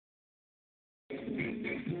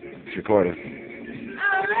It's recording.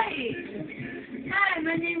 Alright. Hi,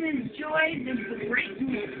 my name is Joy the Great,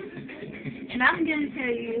 and I'm going to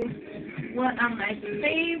tell you what are my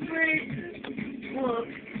favorite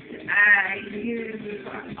books I use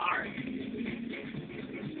for art.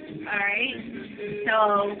 Alright? So,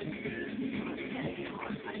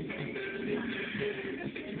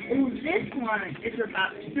 this one is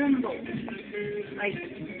about symbols. Like,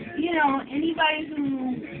 you know, anybody who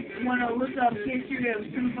want to look up history of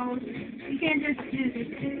symbols, you can't just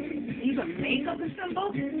you can make up a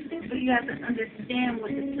symbol, but you have to understand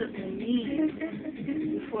what the symbol means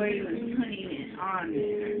before even putting it on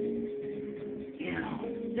there. You know,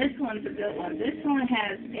 this one's a good one. This one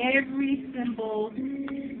has every symbol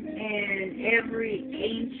in every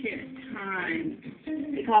ancient time.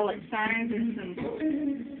 They call it signs and symbols.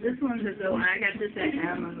 This one's a good one. I got this at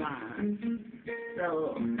Amazon.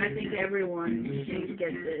 So I think everyone should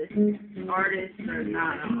get this, artist or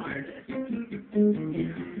not an artist.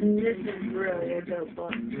 This is really a good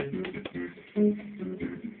book.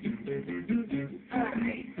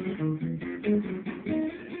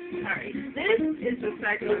 Alright. This is a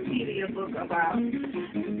encyclopedia book about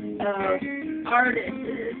artists,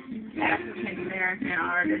 African American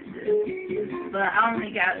artists. But I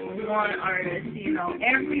only got one artist, you know.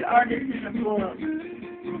 Every artist in the book,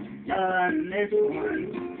 this one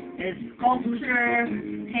is sculpture,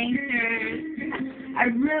 painters. I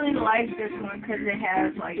really like this one because it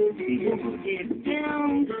has like people who did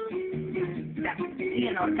films,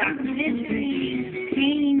 you know, documentaries,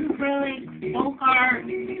 painting, acrylic, folk art,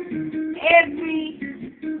 every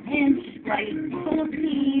inch, like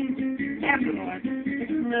Philippines, everyone.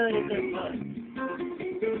 It's really a good book.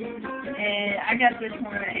 And I got this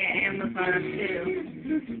one at Amazon too.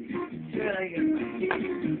 It's really good.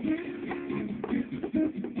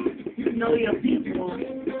 Know Your People,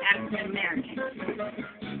 African American.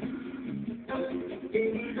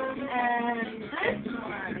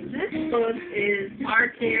 And this book is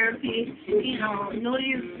art therapy. You know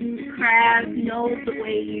your craft, know the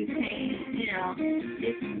way you paint. You know,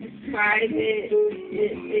 describe it.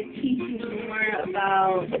 It teaches you more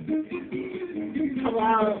about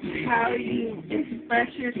how you express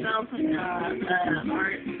yourself in art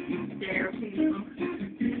therapy.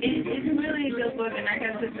 It's really a good book, and I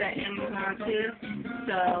got this at Amazon too.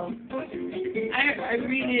 So I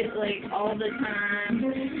read it like all the time.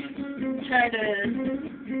 Try to,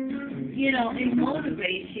 you know, it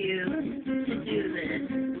motivates you to do this.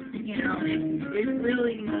 You know, it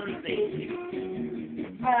really motivates you.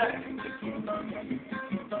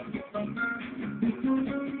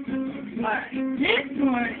 This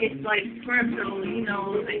one is like scribble, you know,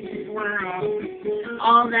 like swirl,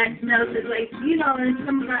 all that stuff is like, you know, in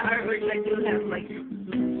some of my artwork I do have like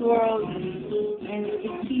swirls and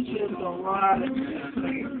it teaches a lot of stuff.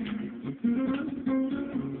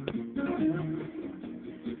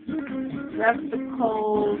 That's the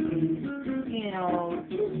code, you know,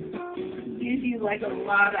 gives you like a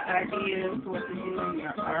lot of ideas what to do in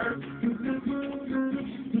your art.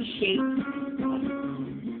 Shape.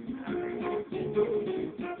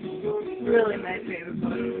 Really my favorite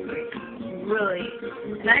book. Really.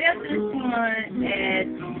 And I got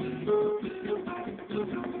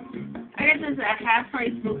this at Half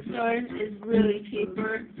Price Bookstores. It's really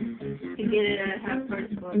cheaper to get it at Half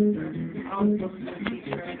Price Bookstores. All books are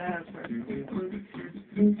cheaper at Half Price Bookstores.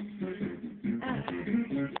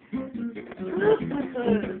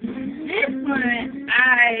 This one,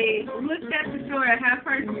 I looked at the store at Half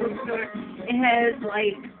Price Bookstore. It has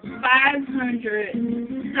like 500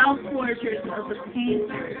 self-portraits of the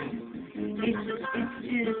painters. It's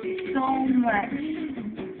just so much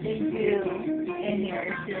they do in here.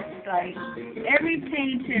 It's just like every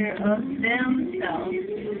painter of themselves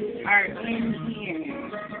are in here.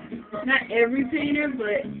 Not every painter,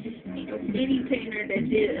 but any painter that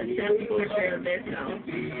did a self-portrait of themselves.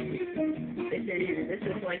 It's in here. This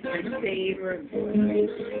is like my favorite book. And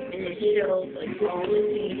it shows like all the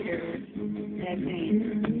painters that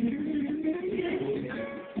painted.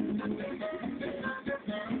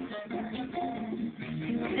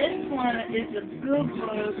 This one is a good book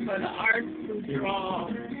for the artists who draw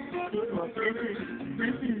people.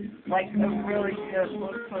 This is like a really good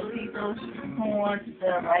book for people who want to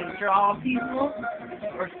like draw people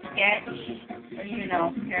or sketch, or you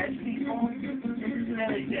know, sketch people. This is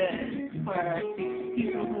really good for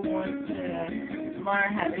people who want to learn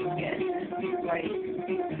how to sketch. Like,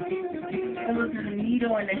 it was a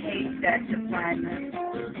needle in a haystack to find this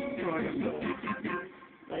sort of book.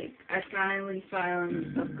 Like, I finally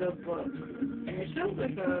found a good book. And it shows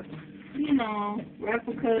like you know,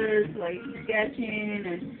 replicas, like sketching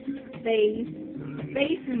and face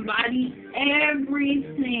face and body,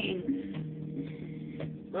 everything.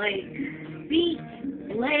 Like feet,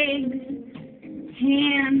 legs,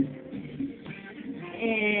 hands,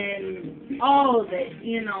 and all of it.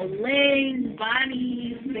 You know, legs,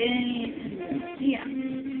 body, face. Yeah.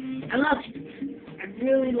 I love it. I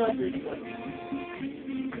really love this book.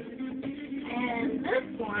 And this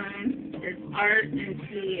one is Art and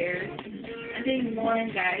Fear. I think one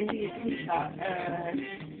guy, he thought,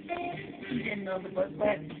 he didn't know the book,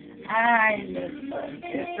 but I know the book.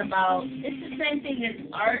 It's the same thing as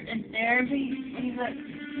Art and Therapy, but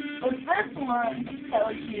this one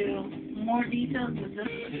tells you more details, but this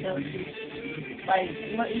one tells you, like,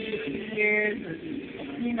 what is your fears,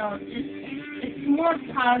 and, you know, it's more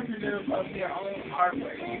positive of your own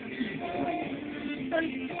artwork. So I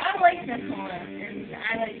like this one, and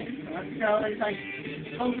I like this one. So it's like,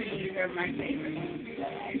 both of these are my favorite ones.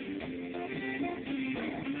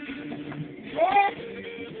 This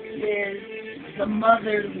is the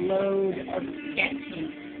mother's load of sketching.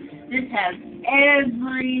 This has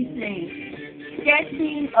everything.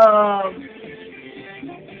 Sketching of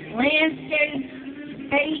landscape,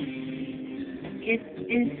 space.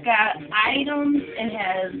 It's got items. It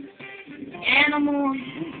has animals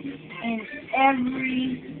and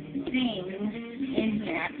everything in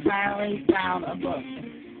here. I finally found a book.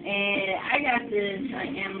 And I got this on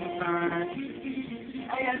Amazon.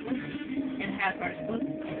 I got this in Half-Heart Book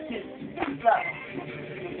too. So,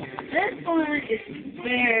 this one is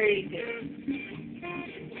very good.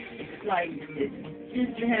 Like, it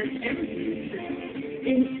has everything.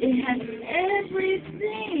 It has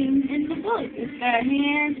everything in the book. It's got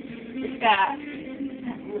hands. It's got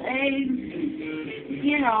legs.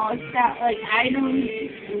 You know, it's got like items,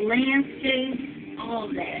 landscapes, all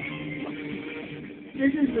that. This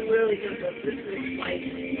is a really good book. This is like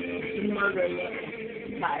the mother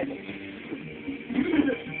Bible.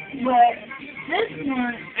 But this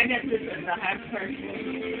one, I got this as a Half-Heart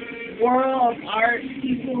World of Art,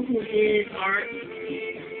 people who did art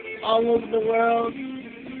all over the world.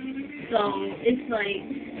 So it's like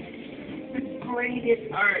the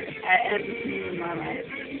greatest art I ever seen in my life.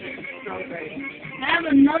 It's so great. I have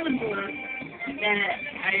another book that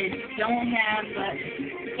I don't have, but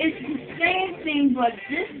it's the same thing, but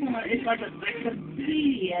this one is like a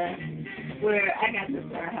encyclopedia where I got this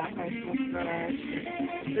at Half-Heart Book first.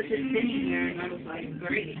 This is sitting here, and I was like,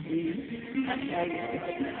 great. I'll tell you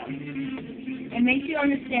about it. It makes you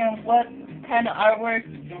understand what kind of artwork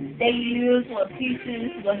they use, what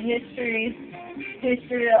pieces, what history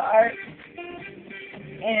of art,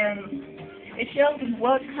 and it shows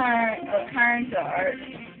what kinds of art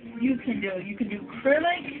you can do. You can do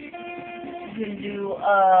acrylic, you can do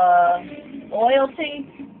oil paint.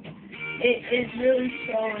 It really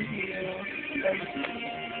shows you.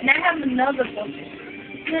 And I have another book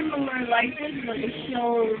similar like this, but it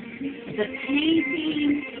shows the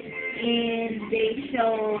painting, and they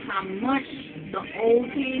show how much the old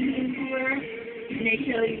paintings were, and they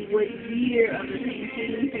show you what year of the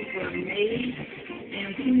paintings were made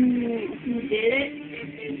and who did it.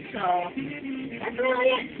 So that's really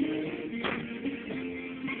it.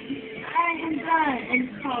 I am done.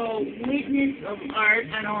 It's called Witness of Art.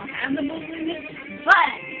 I don't have the book with it,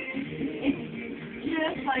 but it's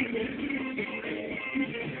just like this.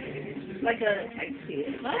 Like a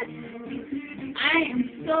kid. But I am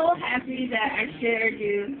so happy that I shared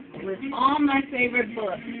you with all my favorite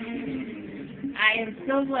books. I am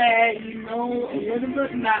so glad you know a little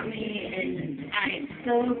bit about me, and I am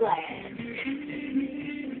so glad.